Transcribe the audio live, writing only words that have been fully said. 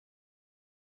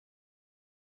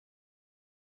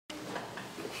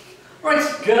Right,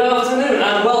 good afternoon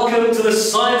and welcome to the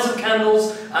science of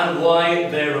candles and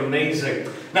why they're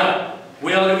amazing. Now,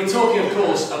 we are going to be talking, of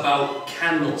course, about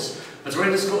candles. But to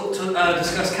really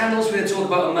discuss candles, we're going to talk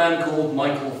about a man called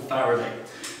Michael Faraday.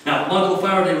 Now, Michael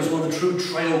Faraday was one of the true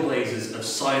trailblazers of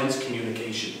science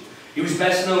communication. He was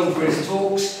best known for his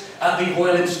talks at the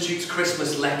Royal Institute's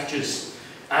Christmas lectures.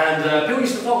 And people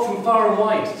used to flock from far and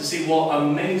wide to see what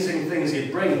amazing things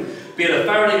he'd bring, be it a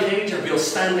Faraday cage or be it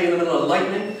standing in the middle of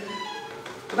lightning.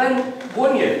 But then,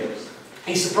 one year,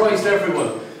 he surprised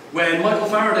everyone when Michael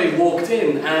Faraday walked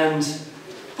in and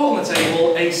put on the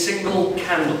table a single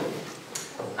candle.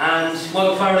 And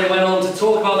Michael Faraday went on to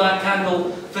talk about that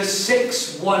candle for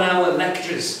 6 one-hour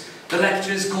lectures. The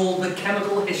lectures called The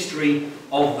Chemical History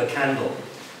of the Candle.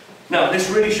 Now, this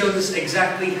really shows us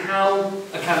exactly how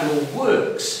a candle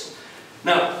works.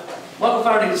 Now, Michael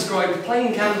Faraday described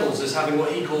plain candles as having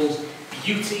what he called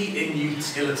beauty in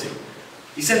utility.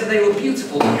 He said that they were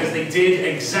beautiful because they did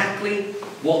exactly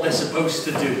what they're supposed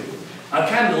to do. A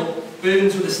candle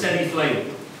burns with a steady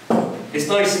flame. It's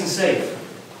nice and safe.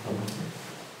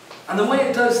 And the way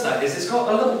it does that is it's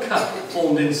got a little cup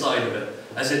formed inside of it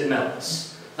as it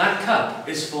melts. That cup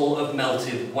is full of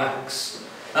melted wax.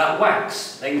 That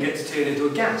wax then gets turned into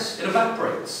a gas. It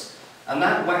evaporates. And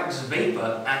that wax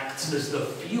vapour acts as the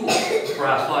fuel for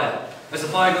our fire. As the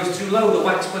fire goes too low, the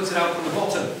wax puts it out from the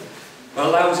bottom. It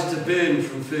allows it to burn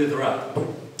from further up.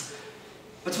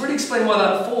 But to really explain why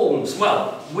that forms,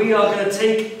 well, we are going to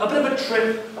take a bit of a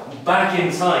trip back in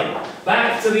time.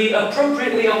 Back to the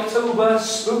appropriately October,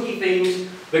 spooky-themed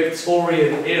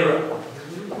Victorian era.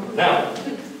 Now,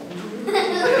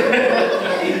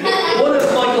 one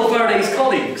of Michael Faraday's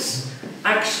colleagues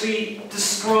actually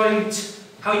described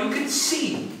how you can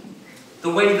see the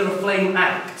way that a flame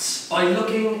acts by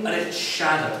looking at its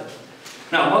shadow.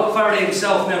 Now, Michael Faraday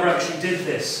himself never actually did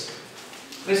this.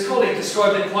 His colleague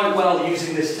described it quite well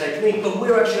using this technique, but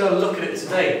we're actually going to look at it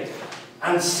today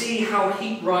and see how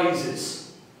heat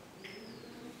rises.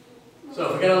 So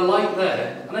if we're going to light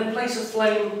there, and then place a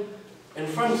flame in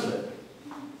front of it,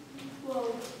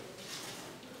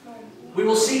 we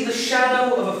will see the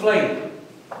shadow of a flame.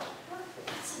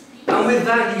 And with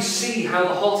that you see how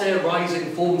the hot air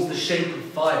rising forms the shape of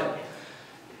fire.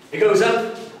 It goes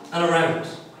up and around.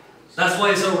 That's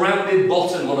why it's a rounded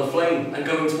bottom on a flame and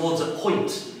going towards a point.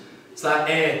 It's that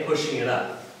air pushing it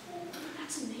up.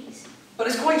 That's amazing. But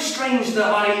it's quite strange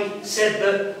that I said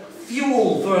that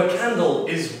fuel for a candle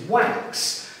is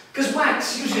wax. Because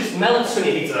wax usually just melts when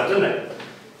you heat it up, doesn't it?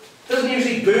 It doesn't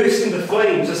usually burst into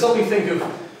flames. That's what we think of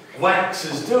wax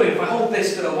as doing. If I hold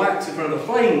this bit of wax in front of a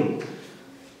flame,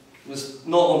 it's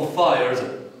not on fire, is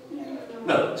it?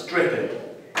 No, it's dripping.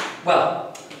 Well,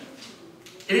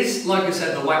 it is, like I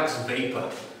said, the wax vapour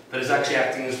that is actually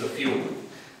acting as the fuel.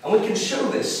 And we can show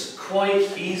this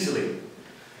quite easily.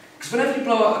 Because whenever you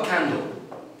blow out a candle,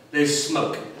 there's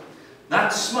smoke. That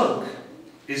smoke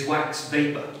is wax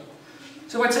vapour.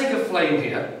 So if I take a flame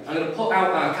here, I'm going to put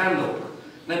out our candle,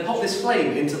 and then pop this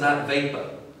flame into that vapour.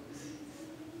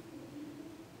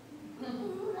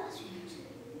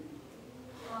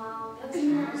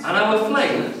 And our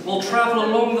flame will travel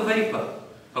along the vapour,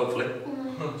 hopefully.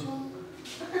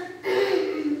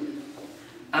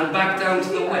 And back down to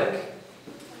the wick.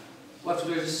 What I have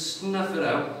to do is snuff it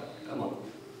out. Come on.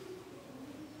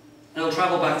 And it'll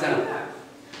travel back down.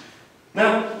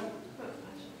 Now,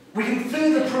 we can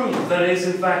further prove that it is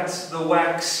in fact the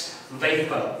wax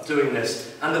vapour doing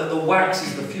this, and that the wax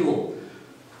is the fuel.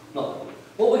 No.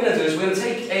 What we're going to do is we're going to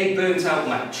take a burnt out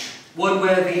match, one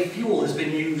where the fuel has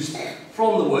been used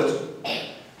from the wood,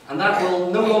 and that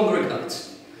will no longer ignite.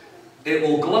 It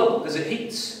will glow as it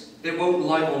heats, it won't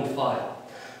light on fire.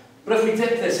 But if we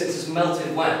dip this into some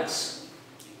melted wax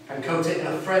and coat it in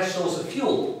a fresh source of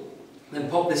fuel, then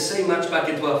pop this same match back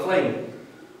into our flame,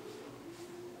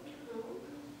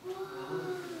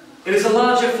 it is a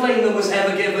larger flame than was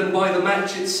ever given by the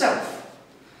match itself.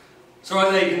 So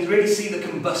right there you can really see the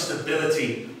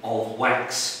combustibility of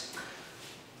wax.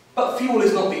 But fuel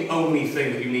is not the only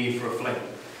thing that you need for a flame.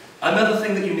 Another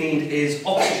thing that you need is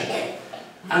oxygen.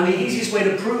 And the easiest way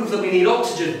to prove that we need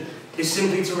oxygen is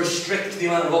simply to restrict the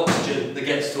amount of oxygen that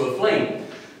gets to a flame.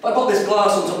 If I put this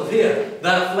glass on top of here,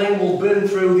 that flame will burn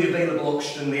through the available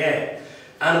oxygen in the air.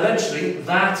 And eventually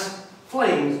that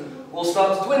flame will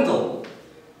start to dwindle.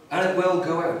 And it will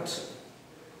go out.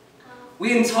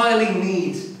 We entirely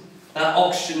need that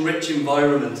oxygen-rich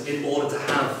environment in order to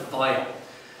have fire.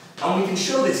 And we can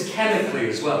show this chemically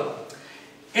as well.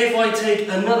 If I take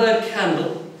another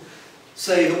candle,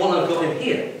 say the one I've got in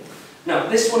here. Now,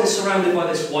 this one is surrounded by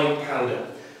this white powder.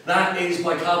 That is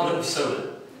bicarbonate of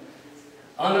soda.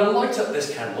 I'm going to light up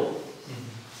this candle,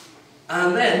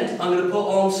 And then I'm going to put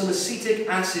on some acetic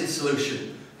acid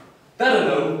solution, better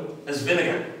known as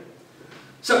vinegar.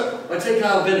 So, I take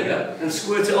our vinegar and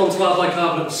squirt it onto our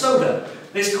bicarbonate of soda.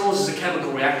 This causes a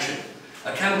chemical reaction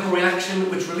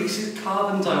which releases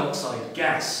carbon dioxide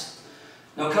gas.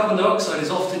 Now, carbon dioxide is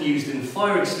often used in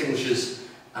fire extinguishers,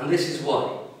 and this is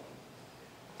why.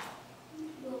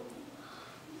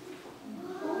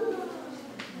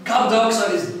 Carbon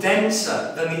dioxide is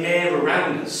denser than the air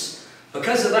around us.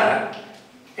 Because of that,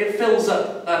 it fills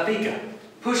up that beaker,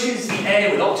 pushes the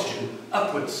air with oxygen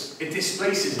upwards. It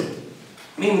displaces it,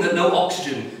 meaning that no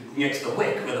oxygen can get to the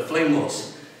wick where the flame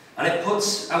was, and it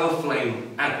puts our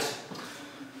flame out.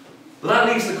 But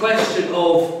that leaves the question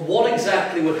of what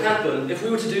exactly would happen if we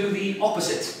were to do the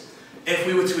opposite, if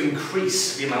we were to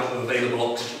increase the amount of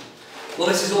available oxygen. Well,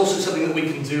 this is also something that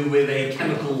we can do with a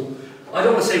chemical, I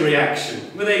don't want to say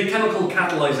reaction, with a chemical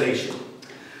catalyzation.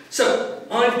 So,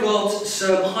 I've got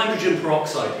some hydrogen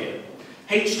peroxide here,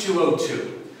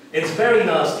 H2O2. It's very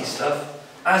nasty stuff,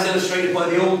 as illustrated by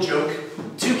the old joke,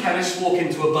 two chemists walk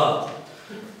into a bar.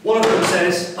 One of them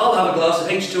says, I'll have a glass of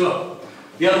H2O.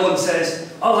 The other one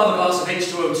says, I'll have a glass of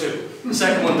H2O2. The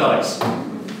second one dies.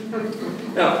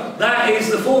 Now, that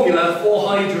is the formula for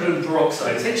hydrogen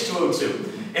peroxide. It's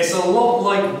H2O2. It's a lot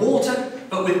like water,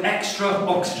 but with extra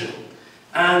oxygen.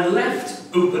 And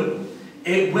left open,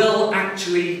 it will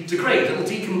actually degrade. It will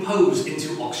decompose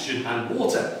into oxygen and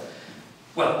water.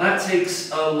 Well, that takes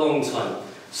a long time.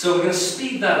 So we're going to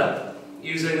speed that up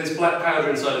using this black powder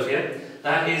inside of here.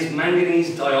 That is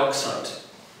manganese dioxide.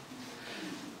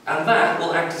 And that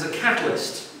will act as a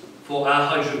catalyst for our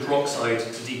hydrogen peroxide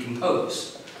to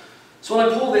decompose. So when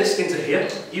I pour this into here,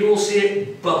 you will see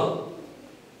it bubble.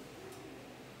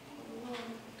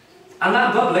 And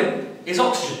that bubbling is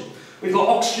oxygen. We've got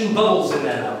oxygen bubbles in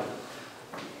there now.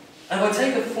 And if I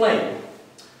take a flame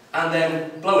and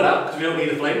then blow it out, because we don't need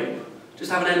a flame,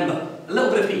 just have an ember, a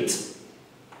little bit of heat,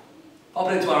 pop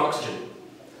it into our oxygen.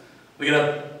 We get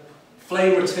a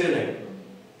flame returning.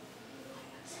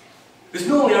 Because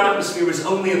normally our atmosphere is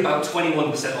only about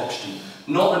 21% oxygen,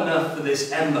 not enough for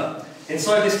this ember.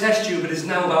 Inside this test tube it is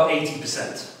now about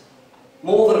 80%.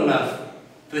 More than enough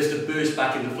for this to burst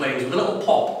back into flames with a little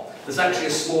pop. There's actually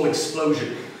a small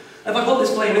explosion. If I put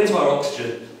this flame into our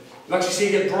oxygen, you actually see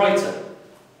it get brighter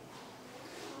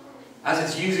as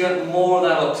it's using up more of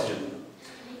that oxygen.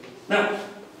 Now,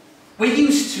 we're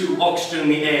used to oxygen in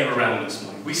the air around us.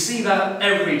 We see that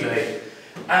every day,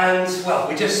 and well,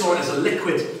 we just saw it as a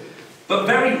liquid. But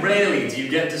very rarely do you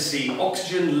get to see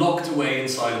oxygen locked away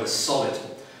inside of a solid,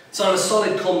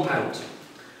 compound.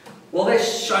 Well,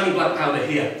 this shiny black powder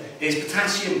here is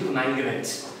potassium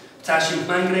permanganate. Potassium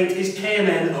permanganate is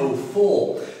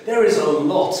KMnO4. There is a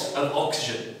lot of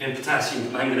oxygen in potassium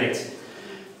permanganate.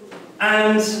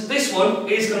 And this one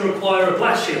is going to require a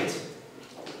blast shield.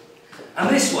 And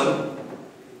this one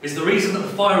is the reason that the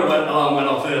fire alarm went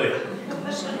off earlier.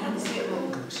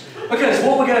 Okay, so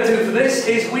what we're going to do for this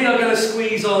is we are going to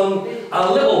squeeze on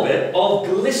a little bit of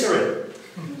glycerin.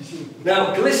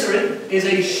 Now, glycerin is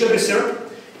a sugar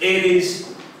syrup. It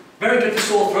is very good for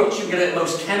sore throats. You can get it at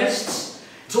most chemists.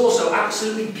 It's also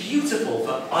absolutely beautiful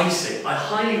for icing. I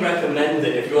highly recommend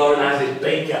it if you are an avid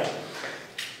baker.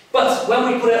 But when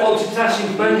we put it onto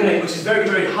potassium permanganate, which is very,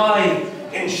 very high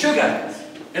in sugar,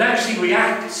 it actually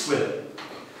reacts with it.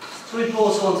 So we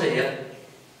pour some onto here,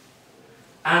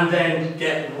 and then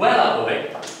get well out of the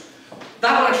way.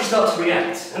 That will actually start to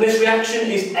react, and this reaction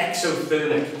is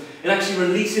exothermic. It actually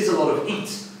releases a lot of heat,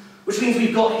 which means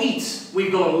we've got heat,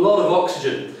 we've got a lot of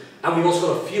oxygen, and we've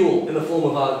also got a fuel in the form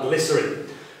of our glycerin.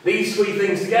 These three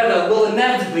things together will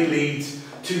inevitably lead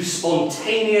to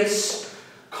spontaneous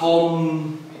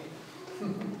combustion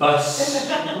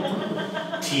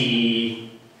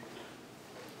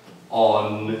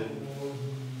on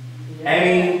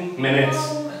any minute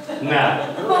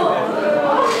now.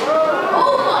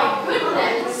 Oh my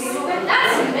goodness!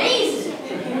 That's amazing!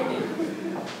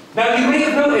 Now you may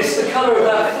have noticed the colour of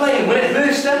that flame. When it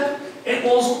burst up, it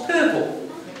was purple.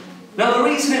 Now the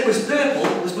reason it was purple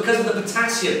was because of the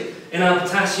potassium in our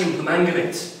potassium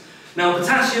permanganate. Now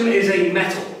potassium is a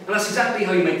metal, and that's exactly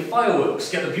how you make fireworks,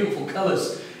 get the beautiful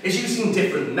colours, is using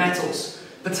different metals.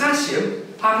 Potassium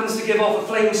happens to give off a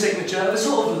flame signature of a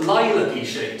sort of lilac-y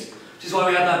shade, which is why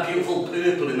we had that beautiful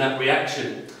purple in that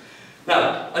reaction.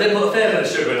 Now, I didn't put a fair bit of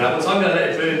sugar in that one, so I'm going to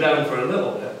let it burn down for a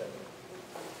little bit.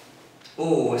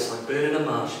 Oh, it's like burning a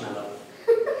marshmallow.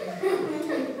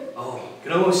 Oh, you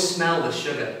can almost smell the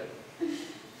sugar.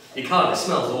 You can't, it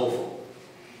smells awful.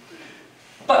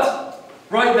 But,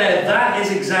 right there, that is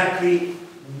exactly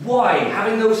why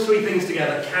having those three things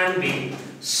together can be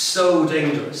so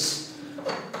dangerous.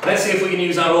 Let's see if we can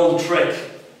use our old trick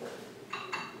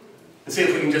and see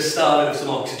if we can just start it with some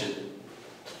oxygen.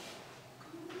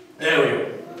 There we go.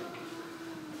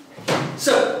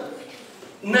 So,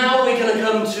 now we're going to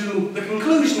come to the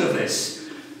conclusion of this,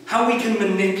 how we can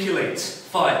manipulate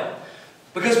fire.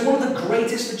 Because one of the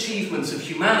greatest achievements of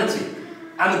humanity,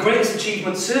 and the greatest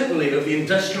achievement certainly of the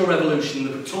Industrial Revolution,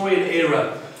 the Victorian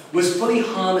era, was fully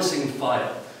harnessing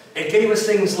fire. It gave us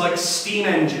things like steam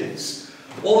engines,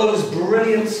 all those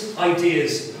brilliant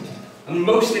ideas, and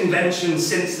most inventions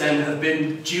since then have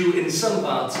been due in some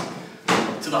part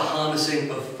to the harnessing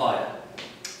of fire.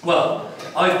 Well,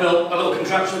 I've built a little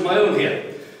contraption of my own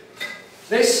here.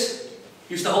 This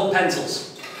used to hold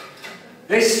pencils.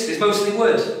 This is mostly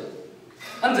wood.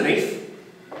 Underneath,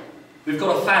 we've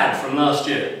got a fad from last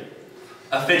year,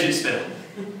 a fidget spinner.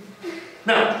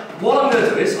 Now, what I'm going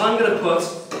to do is I'm going to put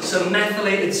some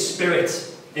methylated spirit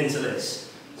into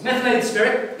this. Methylated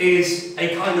spirit is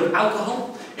a kind of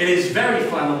alcohol. It is very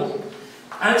flammable,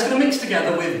 and it's going to mix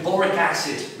together with boric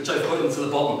acid, which I've put into the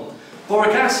bottom.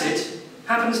 Boric acid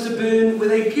happens to burn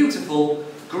with a beautiful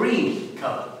green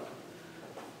colour.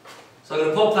 So I'm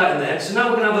going to pop that in there. So now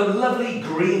we're going to have a lovely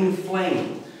green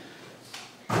flame.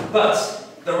 But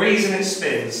the reason it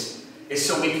spins is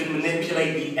so we can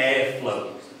manipulate the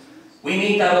airflow. We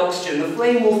need that oxygen. The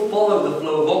flame will follow the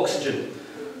flow of oxygen,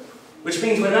 which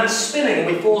means when that's spinning and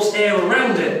we force air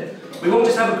around it, we won't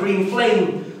just have a green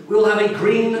flame, we will have a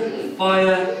green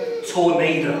fire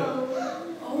tornado.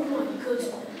 Oh my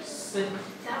goodness.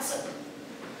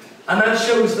 And that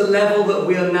shows the level that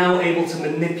we are now able to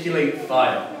manipulate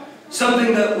fire.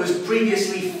 Something that was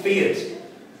previously feared,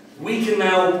 we can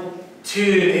now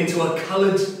turn into a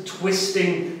coloured,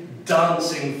 twisting,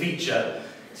 dancing feature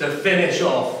to finish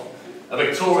off a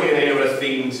Victorian era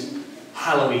themed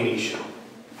Halloween show.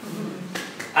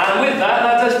 And with that,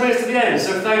 that does bring us to the end.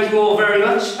 So thank you all very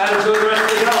much and enjoy the rest of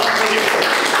the class. Thank you.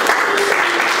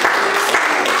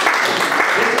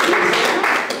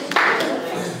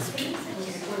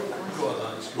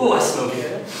 Oh, that's smoky.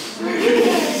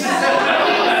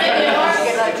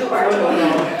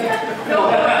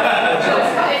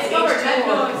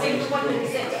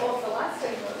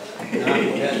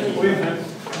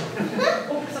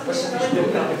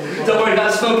 Don't worry,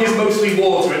 that smoke is mostly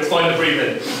water, it's fine to breathe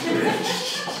in.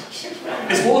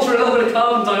 It's water and a little bit of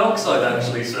carbon dioxide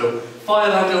actually, so fire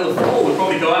landing on the floor would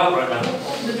probably go out right now.